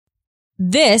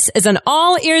This is an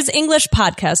All Ears English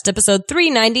podcast, episode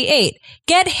 398.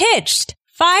 Get Hitched!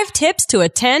 5 tips to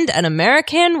attend an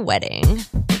American wedding.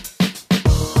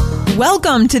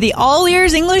 Welcome to the All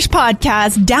Ears English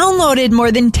podcast, downloaded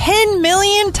more than 10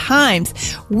 million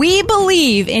times. We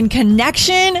believe in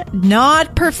connection,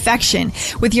 not perfection,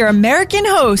 with your American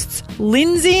hosts,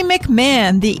 Lindsay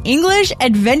McMahon, the English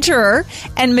adventurer,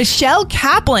 and Michelle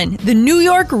Kaplan, the New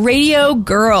York radio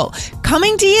girl,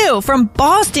 coming to you from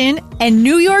Boston and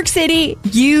New York City,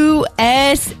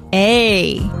 USA.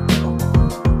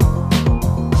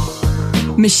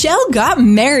 Michelle got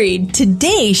married.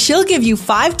 Today, she'll give you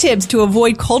 5 tips to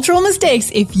avoid cultural mistakes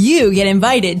if you get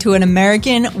invited to an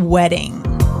American wedding.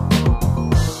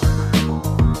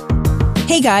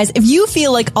 Hey guys, if you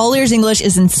feel like All Ears English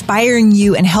is inspiring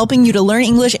you and helping you to learn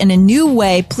English in a new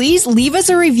way, please leave us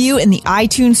a review in the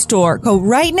iTunes store. Go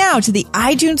right now to the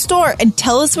iTunes store and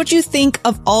tell us what you think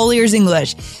of All Ears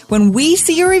English. When we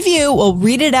see your review, we'll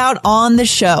read it out on the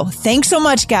show. Thanks so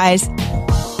much, guys.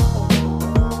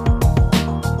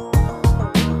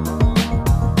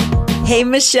 Hey,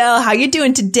 Michelle, how you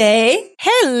doing today?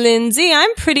 Hey, Lindsay,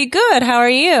 I'm pretty good. How are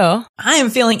you? I am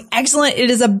feeling excellent. It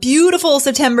is a beautiful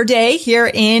September day here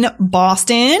in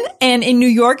Boston. And in New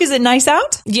York, is it nice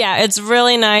out? Yeah, it's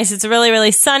really nice. It's really,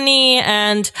 really sunny,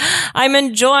 and I'm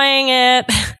enjoying it.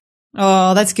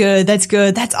 Oh, that's good. That's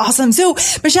good. That's awesome. So,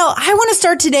 Michelle, I want to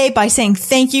start today by saying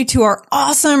thank you to our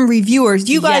awesome reviewers.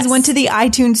 You guys went to the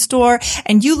iTunes store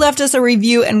and you left us a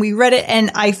review and we read it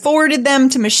and I forwarded them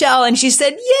to Michelle and she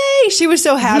said, yay! She was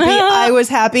so happy. I was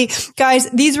happy. Guys,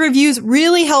 these reviews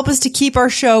really help us to keep our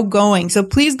show going. So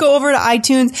please go over to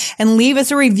iTunes and leave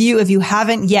us a review if you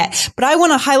haven't yet. But I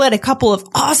want to highlight a couple of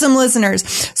awesome listeners.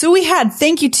 So we had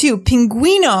thank you to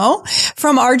Pinguino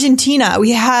from Argentina.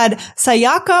 We had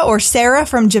Sayaka or Sarah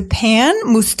from Japan,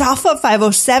 Mustafa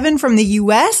 507 from the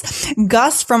US,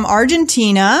 Gus from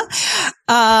Argentina.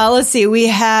 Let's see, we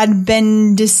had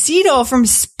Bendecido from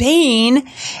Spain,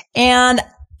 and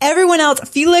everyone else,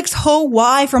 Felix Ho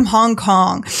Y from Hong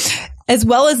Kong, as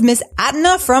well as Miss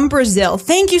Atna from Brazil.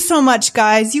 Thank you so much,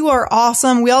 guys. You are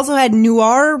awesome. We also had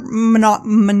Nuar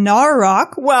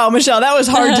Manarok. Wow, Michelle, that was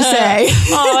hard to say.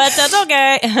 That's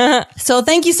okay. So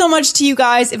thank you so much to you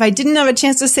guys. If I didn't have a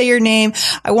chance to say your name,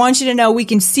 I want you to know we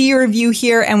can see your review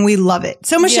here and we love it.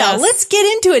 So Michelle, let's get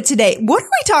into it today. What are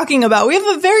we talking about? We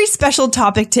have a very special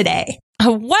topic today.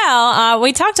 Well,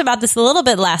 we talked about this a little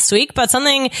bit last week, but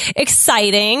something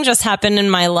exciting just happened in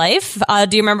my life.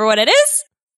 Do you remember what it is?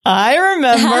 I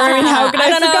remember. I mean, how could I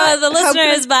don't know the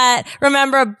listeners, but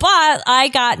I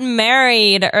got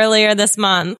married earlier this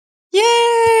month.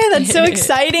 Yay! That's so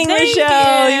exciting,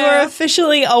 Michelle. You are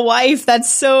officially a wife.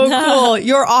 That's so cool.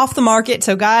 You're off the market.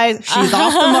 So guys, she's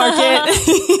off the market.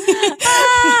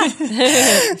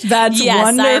 That's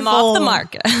wonderful. I'm off the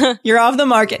market. You're off the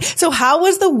market. So how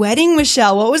was the wedding,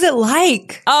 Michelle? What was it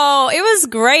like? Oh, it was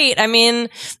great. I mean,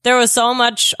 there was so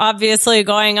much obviously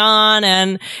going on,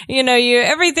 and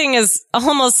everything is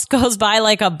almost goes by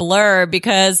like a blur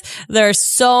because there's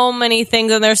so many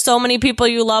things and there's so many people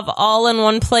you love all in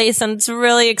one place. And it's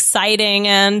really exciting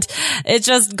and it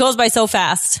just goes by so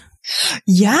fast.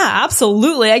 Yeah,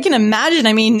 absolutely. I can imagine.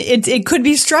 I mean, it could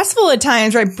be stressful at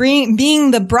times, right?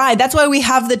 Being the bride. That's why we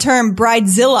have the term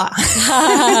bridezilla.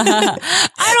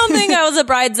 I don't think I was a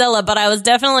bridezilla, but I was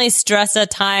definitely stressed at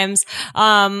times.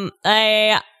 There's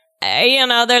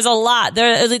a lot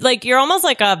there. Like, you're almost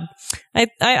like I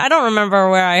don't remember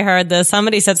where I heard this.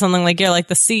 Somebody said something like you're like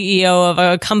the CEO of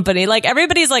a company. Like,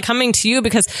 everybody's like coming to you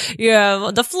because you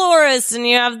have the florist and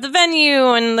you have the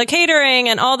venue and the catering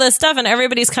and all this stuff, and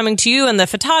everybody's coming to you and the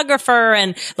photographer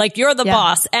and like you're the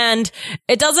boss. And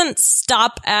it doesn't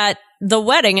stop at the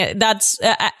wedding. That's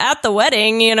at the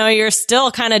wedding, you're still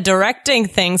kind of directing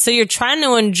things. So you're trying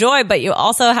to enjoy, but you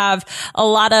also have a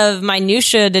lot of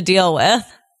minutia to deal with.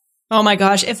 Oh my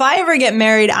gosh. If I ever get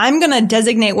married, I'm going to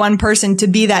designate one person to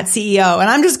be that CEO and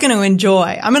I'm just going to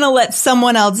enjoy. I'm going to let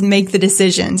someone else make the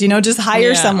decisions, just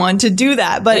hire someone to do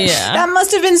that. But that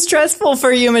must have been stressful for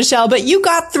you, Michelle, but you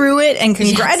got through it and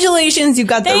congratulations. You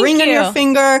got the ring on your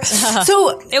finger.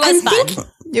 So it was fun.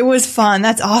 It was fun.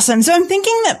 That's awesome. So I'm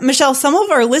thinking that, Michelle, some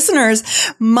of our listeners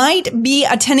might be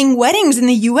attending weddings in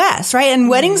the U.S., right? And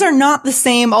weddings are not the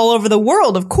same all over the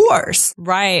world, of course.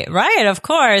 Right. Of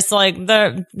course. Like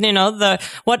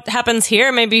what happens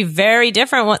here may be very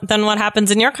different than what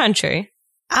happens in your country.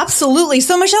 Absolutely.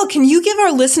 So, Michelle, can you give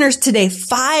our listeners today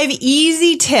 5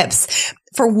 easy tips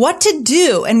for what to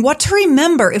do and what to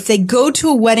remember if they go to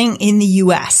a wedding in the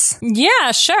U.S.?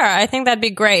 Yeah, sure. I think that'd be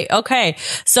great. Okay.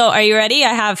 So are you ready?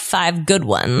 I have 5 good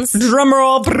ones. Drum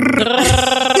roll.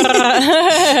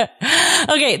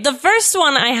 Okay, the first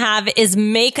one I have is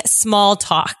make small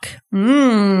talk.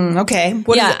 Okay.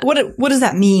 What does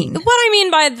that mean? What I mean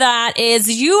by that is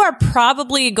you are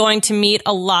probably going to meet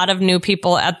a lot of new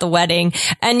people at the wedding,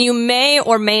 and you may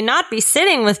or may not be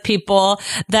sitting with people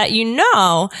that you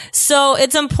know. So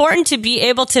it's important to be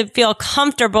able to feel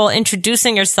comfortable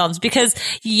introducing yourselves, because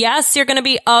yes, you're going to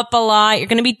be up a lot, you're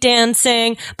going to be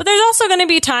dancing, but there's also going to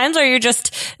be times where you're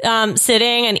just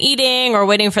sitting and eating or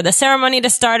waiting for the ceremony to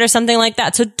start or something like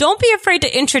that. So don't be afraid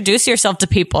to introduce yourself to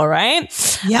people, right?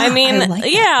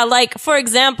 Yeah, like for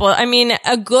example,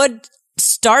 a good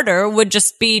starter would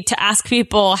just be to ask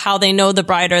people how they know the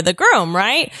bride or the groom,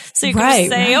 right? So you can just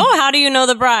say, oh, how do you know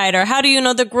the bride, or how do you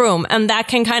know the groom? And that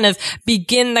can kind of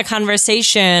begin the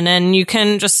conversation, and you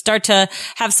can just start to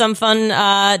have some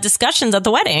fun discussions at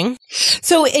the wedding.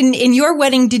 So in your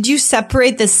wedding, did you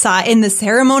separate in the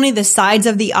ceremony, the sides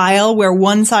of the aisle, where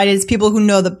one side is people who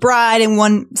know the bride and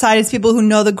one side is people who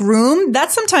know the groom?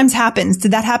 That sometimes happens.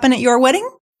 Did that happen at your wedding?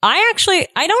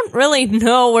 I don't really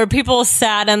know where people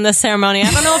sat in the ceremony. I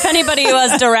don't know if anybody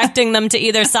was directing them to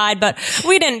either side, but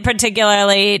we didn't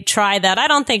particularly try that. I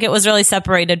don't think it was really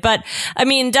separated, but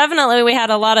definitely we had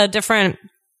a lot of different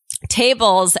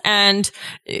tables, and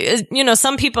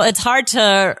some people, it's hard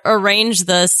to arrange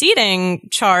the seating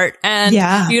chart, and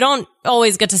you don't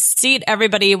always get to seat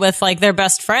everybody with like their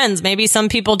best friends. Maybe some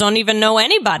people don't even know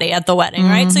anybody at the wedding,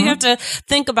 right? So you have to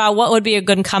think about what would be a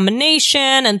good combination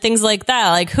and things like that.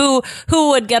 Like who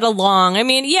would get along.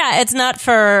 It's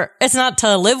not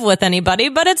to live with anybody,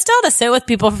 but it's still to sit with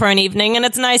people for an evening. And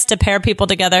it's nice to pair people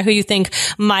together who you think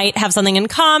might have something in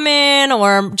common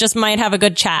or just might have a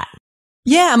good chat.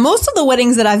 Yeah, most of the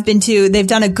weddings that I've been to, they've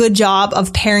done a good job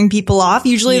of pairing people off.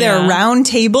 Usually they're round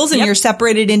tables and you're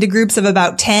separated into groups of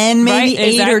about 10, maybe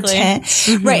 8 or 10.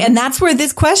 Right. And that's where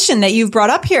this question that you've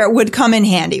brought up here would come in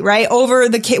handy, right? Over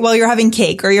the cake, while you're having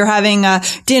cake or you're having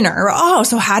dinner.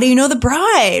 So how do you know the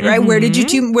bride, right? Where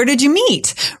did you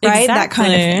meet? Right? Exactly. That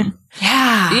kind of thing.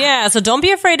 Yeah. So don't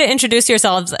be afraid to introduce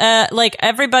yourselves. Like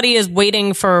everybody is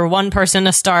waiting for one person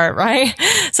to start, right?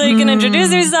 So you can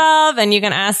introduce yourself and you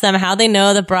can ask them how they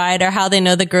know the bride or how they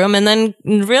know the groom. And then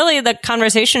really the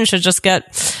conversation should just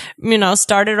get,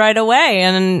 started right away.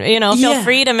 And, feel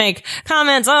free to make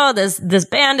comments. Oh, this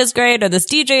band is great, or this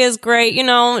DJ is great.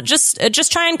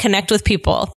 Just try and connect with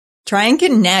people. Try and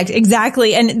connect.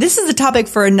 Exactly. And this is a topic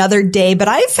for another day, but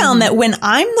I found that when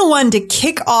I'm the one to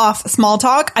kick off small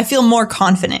talk, I feel more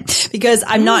confident because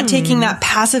I'm not taking that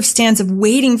passive stance of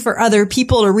waiting for other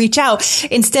people to reach out.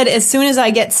 Instead, as soon as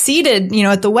I get seated,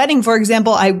 at the wedding, for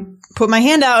example, I put my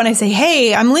hand out and I say,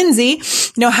 hey, I'm Lindsay.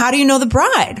 How do you know the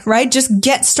bride? Right? Just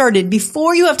get started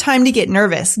before you have time to get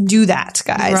nervous. Do that,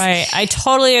 guys. Right. I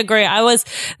totally agree. I was,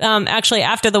 actually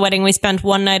after the wedding, we spent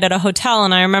one night at a hotel,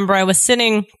 and I remember I was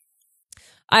sitting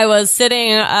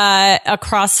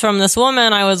across from this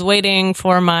woman. I was waiting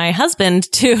for my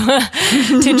husband to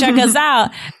check us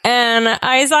out. And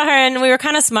I saw her and we were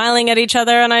kind of smiling at each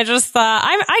other. And I just thought,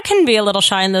 I can be a little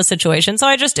shy in those situations. So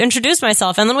I just introduced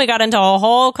myself, and then we got into a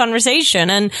whole conversation.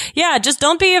 And just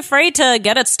don't be afraid to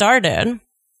get it started.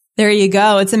 There you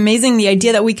go. It's amazing, the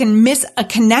idea that we can miss a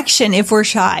connection if we're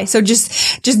shy. So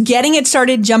just getting it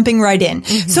started, jumping right in.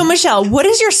 So Michelle, what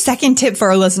is your second tip for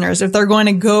our listeners if they're going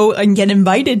to go and get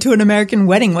invited to an American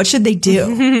wedding? What should they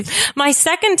do? My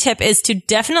second tip is to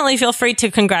definitely feel free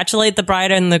to congratulate the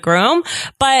bride and the groom,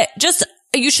 but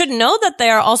you should know that they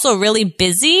are also really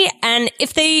busy. And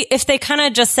if they kind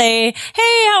of just say,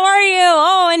 hey, how are you?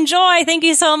 Oh, enjoy. Thank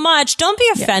you so much. Don't be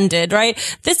offended, right?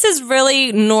 This is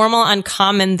really normal and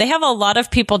common. They have a lot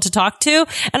of people to talk to.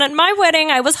 And at my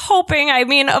wedding, I was hoping,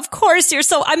 of course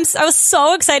I was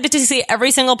so excited to see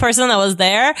every single person that was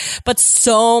there, but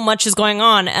so much is going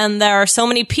on and there are so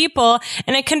many people,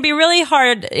 and it can be really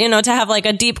hard, to have like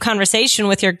a deep conversation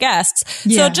with your guests.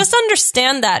 So just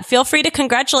understand that. Feel free to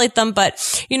congratulate them, but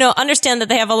understand that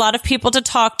they have a lot of people to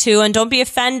talk to, and don't be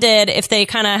offended if they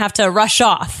kind of have to rush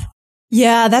off.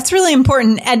 Yeah, that's really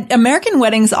important. At American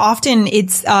weddings, often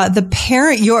it's the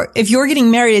parent. If you're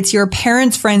getting married, it's your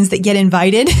parents' friends that get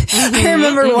invited. I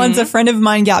remember once a friend of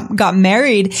mine got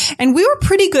married, and we were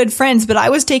pretty good friends, but I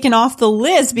was taken off the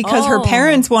list because her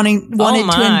parents wanted to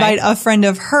invite a friend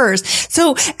of hers.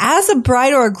 So as a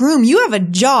bride or a groom, you have a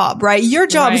job, right? Your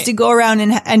job is to go around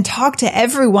and talk to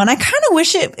everyone. I kind of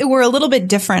wish it were a little bit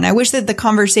different. I wish that the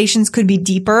conversations could be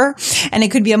deeper and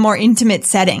it could be a more intimate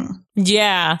setting.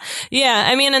 Yeah. Yeah.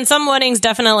 I mean, and some weddings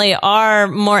definitely are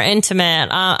more intimate.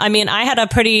 I mean, I had a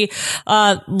pretty,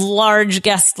 large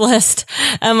guest list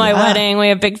at my wedding. We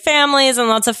have big families and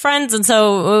lots of friends. And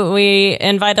so we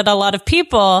invited a lot of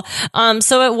people.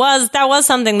 So that was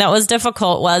something that was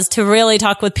difficult, was to really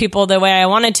talk with people the way I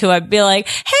wanted to. I'd be like,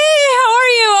 hey, how are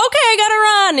you? Okay, I gotta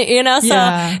run,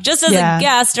 so just as a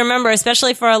guest, remember,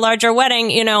 especially for a larger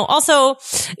wedding, also,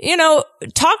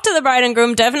 talk to the bride and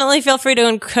groom, definitely feel free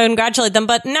to congratulate them,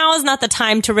 but now is not the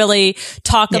time to really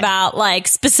talk about like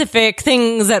specific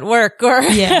things at work or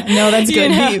that's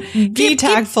good. Be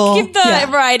tactful. Keep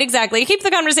right, exactly. Keep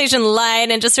the conversation light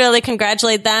and just really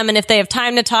congratulate them. And if they have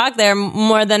time to talk, they're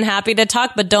more than happy to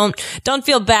talk, but don't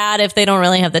feel bad if they don't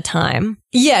really have the time.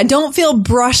 Yeah, don't feel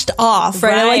brushed off,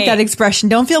 right? I like that expression.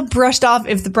 Don't feel brushed off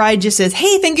if the bride just says,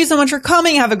 hey, thank you so much for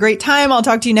coming. Have a great time. I'll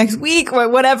talk to you next week, or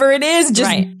whatever it is.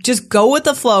 Just go with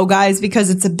the flow, guys, because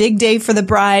it's a big day for the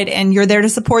bride and you're there to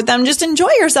support them. Just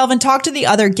enjoy yourself and talk to the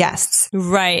other guests.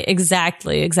 Right.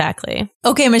 Exactly.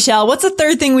 Okay, Michelle, what's the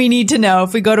third thing we need to know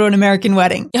if we go to an American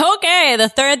wedding? Okay. The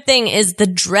third thing is the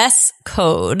dress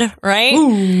code, right?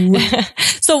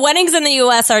 So weddings in the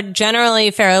U.S. are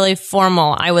generally fairly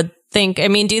formal, I would think. I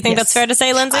mean, do you think that's fair to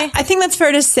say, Lindsay? I think that's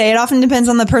fair to say. It often depends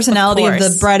on the personality of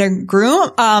the bride or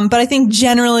groom. But I think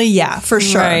generally, for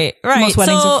sure. Right. Most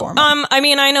weddings are formal. I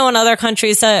mean, I know in other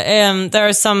countries, there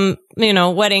are some,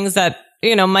 weddings that,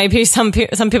 might be some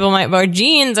people might wear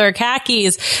jeans or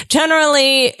khakis.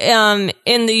 Generally,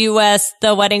 in the U.S.,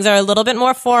 the weddings are a little bit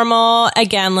more formal.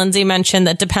 Again, Lindsay mentioned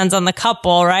that depends on the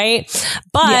couple, right?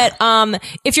 But,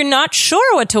 if you're not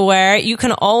sure what to wear, you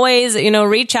can always,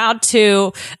 reach out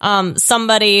to,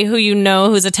 somebody who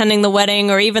who's attending the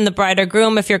wedding, or even the bride or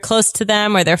groom if you're close to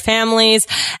them or their families.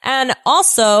 And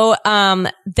also,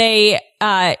 they,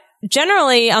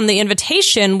 generally on the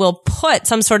invitation will put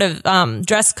some sort of,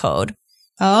 dress code.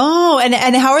 Oh,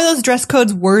 and how are those dress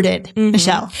codes worded,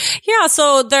 Michelle? Yeah,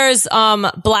 so there's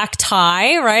black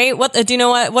tie, right? What do you know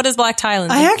what is black tie,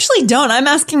 Lindsay? I actually don't. I'm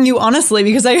asking you honestly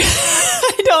because I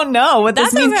don't know what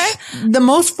this means. Okay. The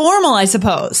most formal, I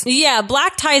suppose. Yeah,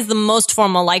 black tie is the most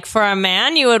formal. Like for a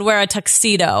man, you would wear a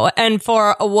tuxedo, and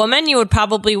for a woman, you would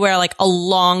probably wear like a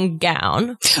long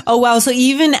gown. Oh wow, so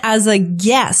even as a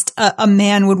guest, a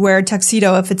man would wear a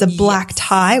tuxedo if it's a black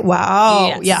tie. Wow.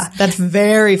 Yes. Yeah, that's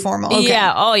very formal. Okay.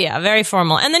 Yeah. Oh yeah, very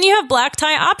formal. And then you have black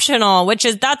tie optional,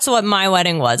 that's what my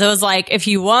wedding was. It was like, if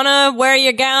you want to wear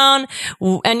your gown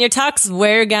and your tux,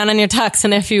 wear your gown and your tux.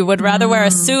 And if you would rather wear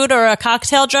a suit or a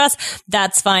cocktail dress,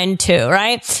 that's fine too,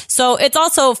 right? So it's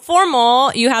also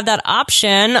formal. You have that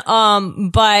option.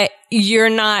 But you're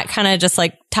not kind of just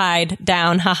like tied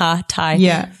down. Tied.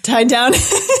 Yeah. Tied down.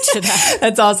 To that.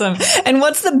 That's awesome. And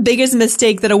what's the biggest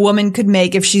mistake that a woman could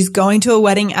make if she's going to a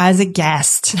wedding as a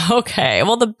guest? Okay.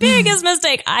 Well, the biggest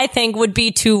mistake I think would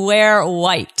be to wear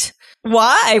white.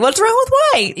 Why? What's wrong with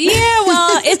white? Yeah.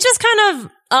 Well, it's just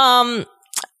kind of,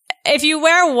 if you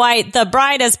wear white, the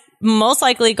bride is most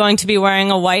likely going to be wearing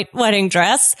a white wedding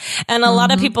dress. And a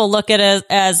lot of people look at it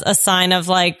as a sign of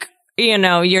like,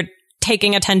 you're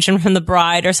taking attention from the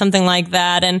bride or something like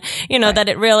that. And, that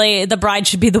the bride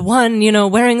should be the one,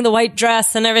 wearing the white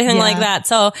dress and everything like that.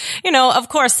 So, of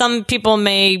course, some people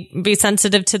may be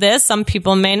sensitive to this. Some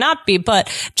people may not be, but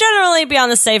generally be on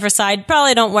the safer side.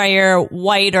 Probably don't wear your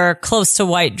white or close to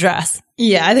white dress.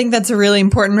 Yeah, I think that's a really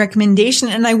important recommendation.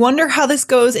 And I wonder how this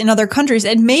goes in other countries.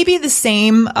 It may be the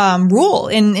same rule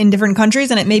in different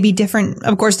countries, and it may be different,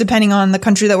 of course, depending on the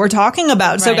country that we're talking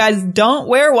about. Right. So guys, don't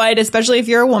wear white, especially if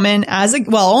you're a woman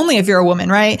only if you're a woman,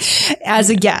 right?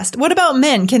 As a guest. What about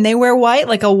men? Can they wear white,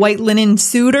 like a white linen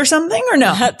suit or something, or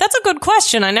no? That's a good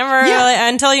question. I never really,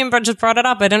 until you just brought it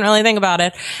up, I didn't really think about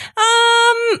it.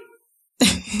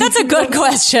 That's a good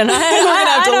question.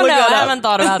 I don't know. I haven't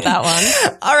thought about that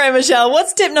one. All right, Michelle,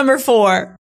 what's tip number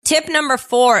 4? Tip number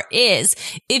 4 is,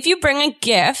 if you bring a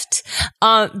gift,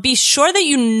 be sure that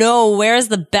you know where's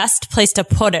the best place to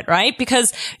put it, right?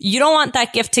 Because you don't want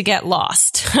that gift to get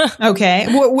lost. Okay.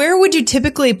 Where would you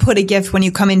typically put a gift when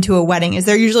you come into a wedding? Is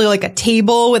there usually like a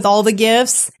table with all the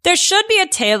gifts? There should be a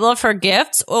table for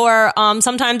gifts, or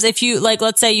sometimes if you, like,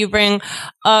 let's say you bring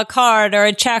a card or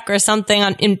a check or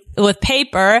something with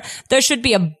paper, there should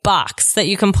be a box that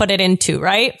you can put it into,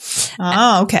 right?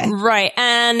 Oh, okay. Right.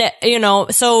 And,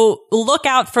 so look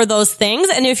out for those things.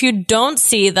 And if you don't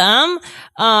see them,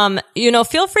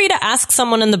 feel free to ask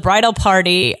someone in the bridal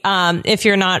party, if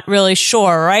you're not really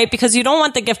sure, right? Because you don't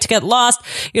want the gift to get lost.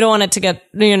 You don't want it to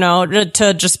get,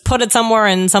 to just put it somewhere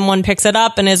and someone picks it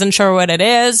up and isn't sure what it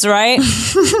is, right?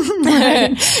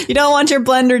 Right. You don't want your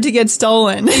blender to get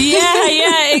stolen.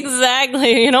 Yeah,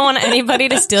 exactly. You don't want anybody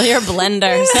to steal your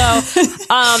blender.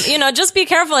 So, just be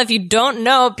careful. If you don't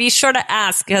know, be sure to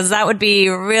ask, because that would be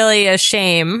really a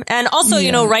shame. And also,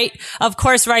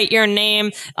 write your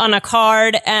name on a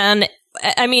card, and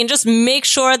just make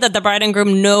sure that the bride and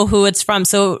groom know who it's from.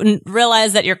 So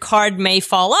realize that your card may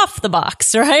fall off the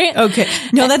box, right? Okay.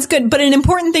 No, that's good. But an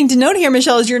important thing to note here,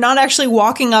 Michelle, is you're not actually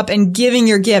walking up and giving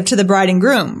your gift to the bride and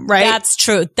groom, right? That's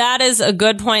true. That is a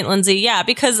good point, Lindsay. Yeah,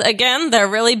 because again, they're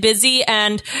really busy,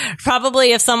 and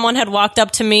probably if someone had walked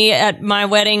up to me at my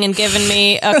wedding and given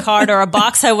me a card or a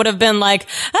box, I would have been like,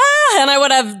 and I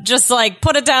would have just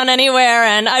put it down anywhere,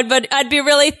 and I'd be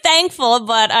really thankful,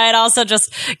 but I'd also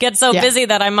just get so busy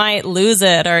that I might lose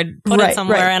it or put it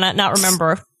somewhere and not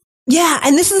remember. Yeah.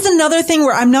 And this is another thing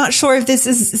where I'm not sure if this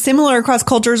is similar across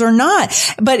cultures or not,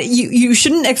 but you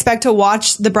shouldn't expect to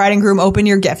watch the bride and groom open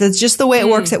your gift. It's just the way it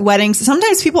works at weddings.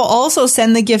 Sometimes people also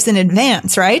send the gifts in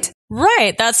advance, right?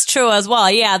 Right. That's true as well.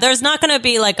 Yeah. There's not going to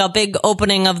be a big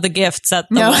opening of the gifts at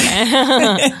the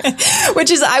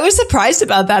wedding. I was surprised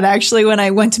about that actually. When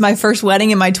I went to my first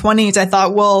wedding in my 20s, I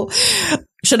thought, well,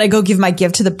 should I go give my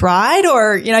gift to the bride?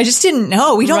 Or, I just didn't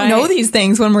know. We don't know these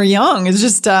things when we're young. It's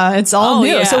just, it's all new.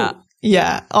 Yeah. So,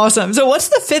 yeah. Awesome. So what's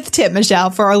the fifth tip,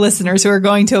 Michelle, for our listeners who are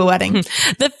going to a wedding?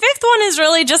 The fifth one is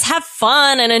really just have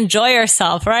fun and enjoy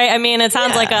yourself, right? It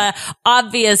sounds like a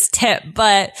obvious tip,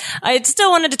 but I still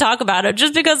wanted to talk about it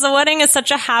just because the wedding is such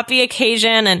a happy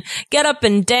occasion, and get up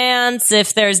and dance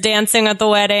if there's dancing at the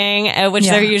wedding, which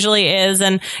there usually is.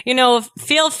 And,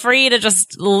 feel free to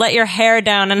just let your hair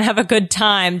down and have a good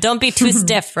time. Don't be too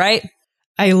stiff, right?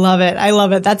 I love it. I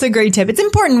love it. That's a great tip. It's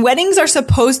important. Weddings are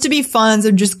supposed to be fun,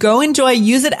 so just go enjoy.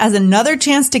 Use it as another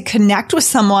chance to connect with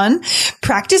someone.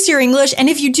 Practice your English. And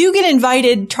if you do get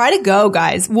invited, try to go,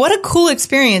 guys. What a cool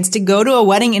experience to go to a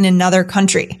wedding in another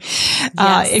country.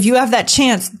 Yes. If you have that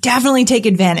chance, definitely take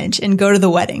advantage and go to the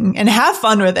wedding and have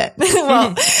fun with it.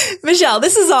 Well, Michelle,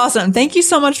 this is awesome. Thank you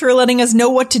so much for letting us know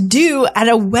what to do at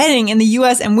a wedding in the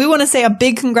U.S. And we want to say a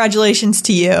big congratulations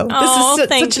to you. This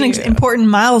is such an important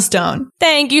milestone.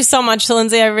 Thank you so much,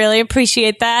 Lindsay. I really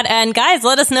appreciate that. And guys,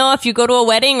 let us know if you go to a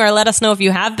wedding, or let us know if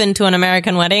you have been to an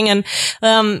American wedding, and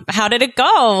how did it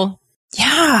go?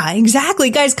 Yeah, exactly.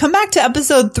 Guys, come back to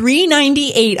episode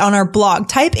 398 on our blog.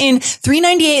 Type in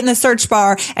 398 in the search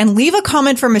bar and leave a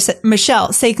comment for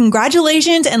Michelle. Say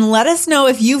congratulations and let us know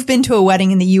if you've been to a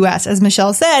wedding in the U.S., as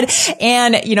Michelle said.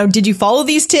 And, did you follow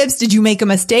these tips? Did you make a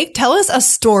mistake? Tell us a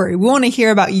story. We want to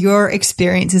hear about your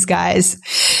experiences, guys.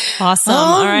 Awesome.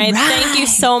 All right. Thank you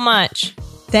so much.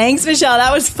 Thanks, Michelle.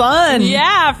 That was fun.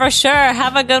 Yeah, for sure.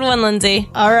 Have a good one, Lindsay.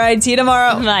 All right. See you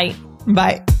tomorrow. Bye.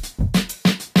 Bye.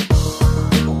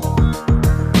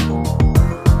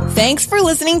 Thanks for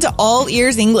listening to All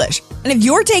Ears English. And if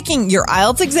you're taking your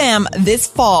IELTS exam this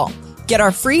fall, get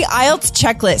our free IELTS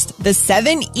checklist, the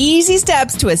 7 easy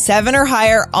steps to a 7 or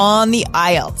higher on the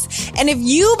IELTS. And if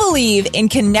you believe in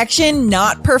connection,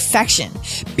 not perfection,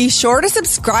 be sure to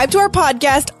subscribe to our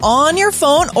podcast on your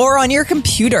phone or on your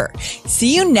computer.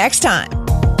 See you next time.